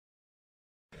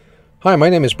Hi, my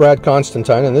name is Brad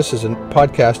Constantine, and this is a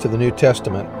podcast of the New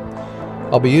Testament.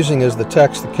 I'll be using as the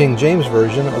text the King James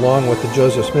Version along with the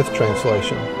Joseph Smith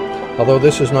translation. Although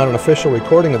this is not an official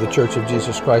recording of the Church of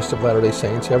Jesus Christ of Latter-day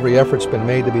Saints, every effort's been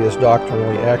made to be as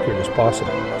doctrinally accurate as possible.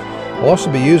 I'll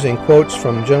also be using quotes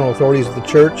from general authorities of the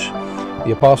Church,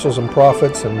 the apostles and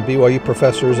prophets, and BYU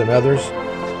professors and others,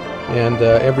 and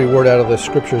every word out of the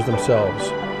Scriptures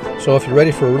themselves. So if you're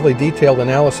ready for a really detailed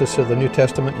analysis of the New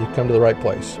Testament, you've come to the right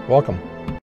place. Welcome.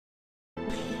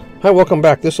 Hi, welcome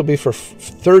back. This will be for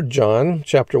 3 John,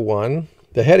 chapter 1.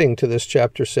 The heading to this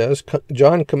chapter says,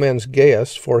 John commends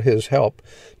Gaius for his help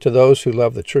to those who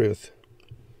love the truth.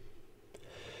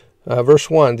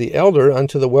 Verse 1, the elder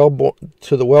unto the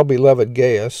well-beloved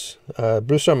Gaius.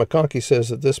 Bruce R. McConkie says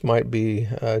that this might be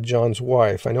John's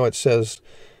wife. I know it says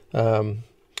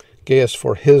Gaius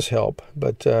for his help,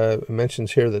 but it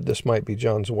mentions here that this might be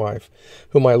John's wife,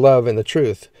 whom I love in the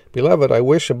truth. Beloved, I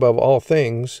wish above all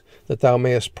things that thou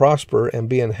mayest prosper and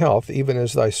be in health, even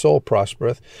as thy soul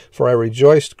prospereth. For I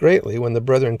rejoiced greatly when the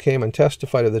brethren came and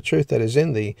testified of the truth that is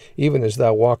in thee, even as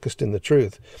thou walkest in the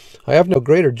truth. I have no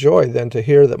greater joy than to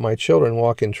hear that my children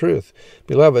walk in truth.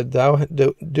 Beloved, thou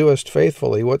doest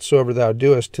faithfully whatsoever thou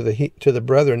doest to the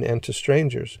brethren and to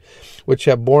strangers, which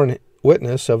have borne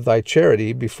witness of thy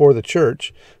charity before the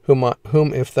church,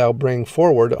 whom if thou bring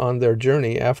forward on their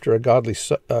journey after a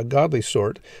godly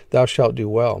sort, thou shalt do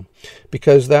well.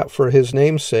 Because that for his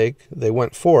name's sake they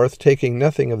went forth, taking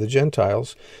nothing of the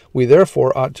Gentiles, we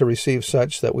therefore ought to receive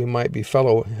such that we might be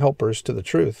fellow helpers to the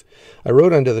truth. I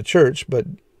wrote unto the church, but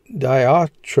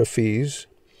Diotrephes,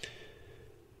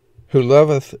 who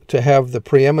loveth to have the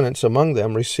preeminence among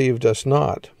them, receiveth us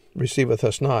not.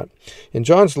 In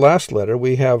John's last letter,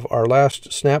 we have our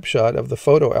last snapshot of the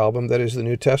photo album that is the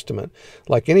New Testament.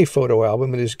 Like any photo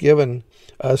album, it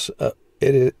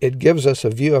gives us a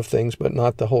view of things, but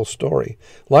not the whole story.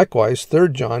 Likewise, 3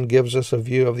 John gives us a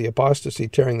view of the apostasy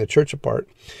tearing the church apart.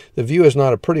 The view is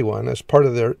not a pretty one. As part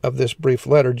of this brief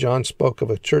letter, John spoke of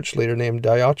a church leader named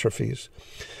Diotrephes.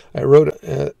 I wrote,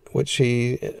 which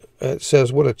he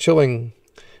says, what a chilling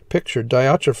picture.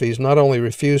 Diotrephes not only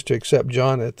refused to accept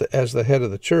John as the head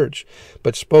of the church,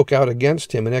 but spoke out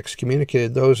against him and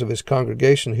excommunicated those of his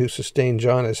congregation who sustained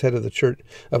John as head of the church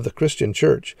of the Christian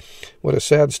church. What a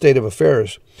sad state of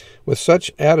affairs. With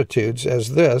such attitudes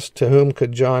as this, to whom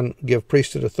could John give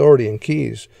priesthood authority and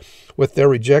keys? With their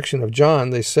rejection of John,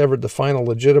 they severed the final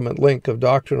legitimate link of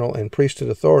doctrinal and priesthood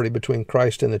authority between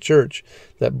Christ and the church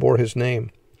that bore his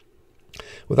name.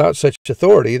 Without such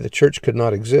authority, the church could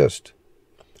not exist,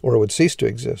 or it would cease to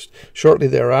exist. Shortly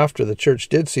thereafter, the church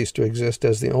did cease to exist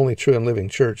as the only true and living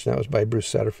church. And that was by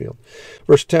Bruce Satterfield.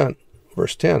 Verse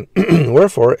 10.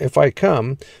 Wherefore, if I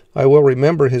come, I will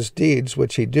remember his deeds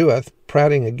which he doeth,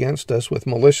 prating against us with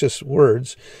malicious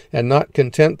words, and not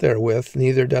content therewith,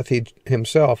 neither doth he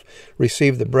himself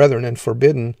receive the brethren, and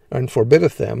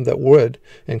forbiddeth them that would,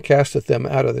 and casteth them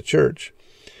out of the church.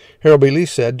 Harold B. Lee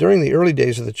said, during the early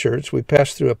days of the church, we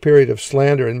passed through a period of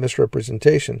slander and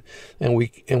misrepresentation, and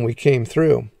we came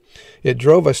through. It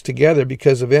drove us together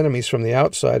because of enemies from the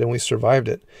outside, and we survived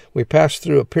it. We passed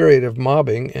through a period of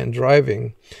mobbing and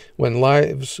driving, when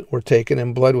lives were taken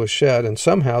and blood was shed, and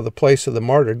somehow the place of the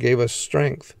martyr gave us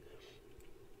strength.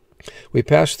 We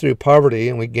passed through poverty,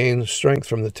 and we gained strength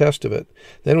from the test of it.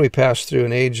 Then we passed through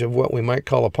an age of what we might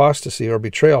call apostasy or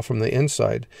betrayal from the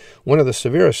inside, one of the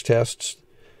severest tests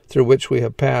through which we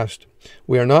have passed.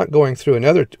 We are now going through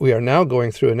another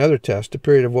test, a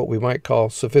period of what we might call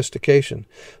sophistication.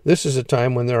 This is a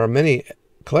time when there are many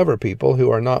clever people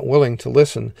who are not willing to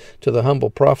listen to the humble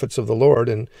prophets of the Lord,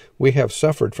 and we have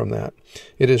suffered from that.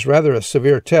 It is rather a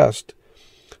severe test.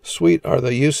 Sweet are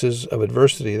the uses of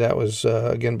adversity. That was,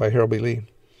 again, by Harold B. Lee.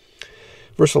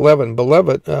 Verse 11,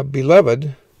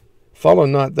 Beloved, follow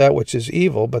not that which is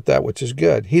evil, but that which is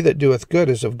good. He that doeth good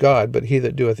is of God, but he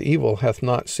that doeth evil hath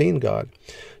not seen God.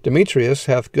 Demetrius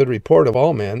hath good report of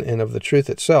all men, and of the truth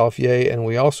itself, yea, and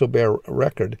we also bear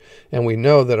record, and we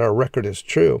know that our record is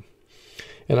true.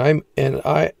 And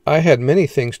I had many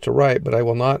things to write, but I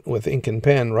will not with ink and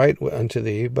pen write unto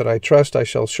thee, but I trust I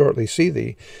shall shortly see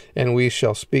thee, and we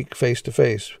shall speak face to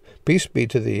face. Peace be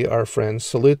to thee, our friends,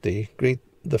 salute thee, greet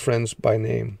the friends by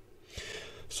name.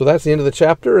 So that's the end of the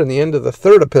chapter and the end of the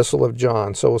 3rd epistle of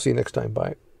John. So we'll see you next time.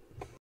 Bye.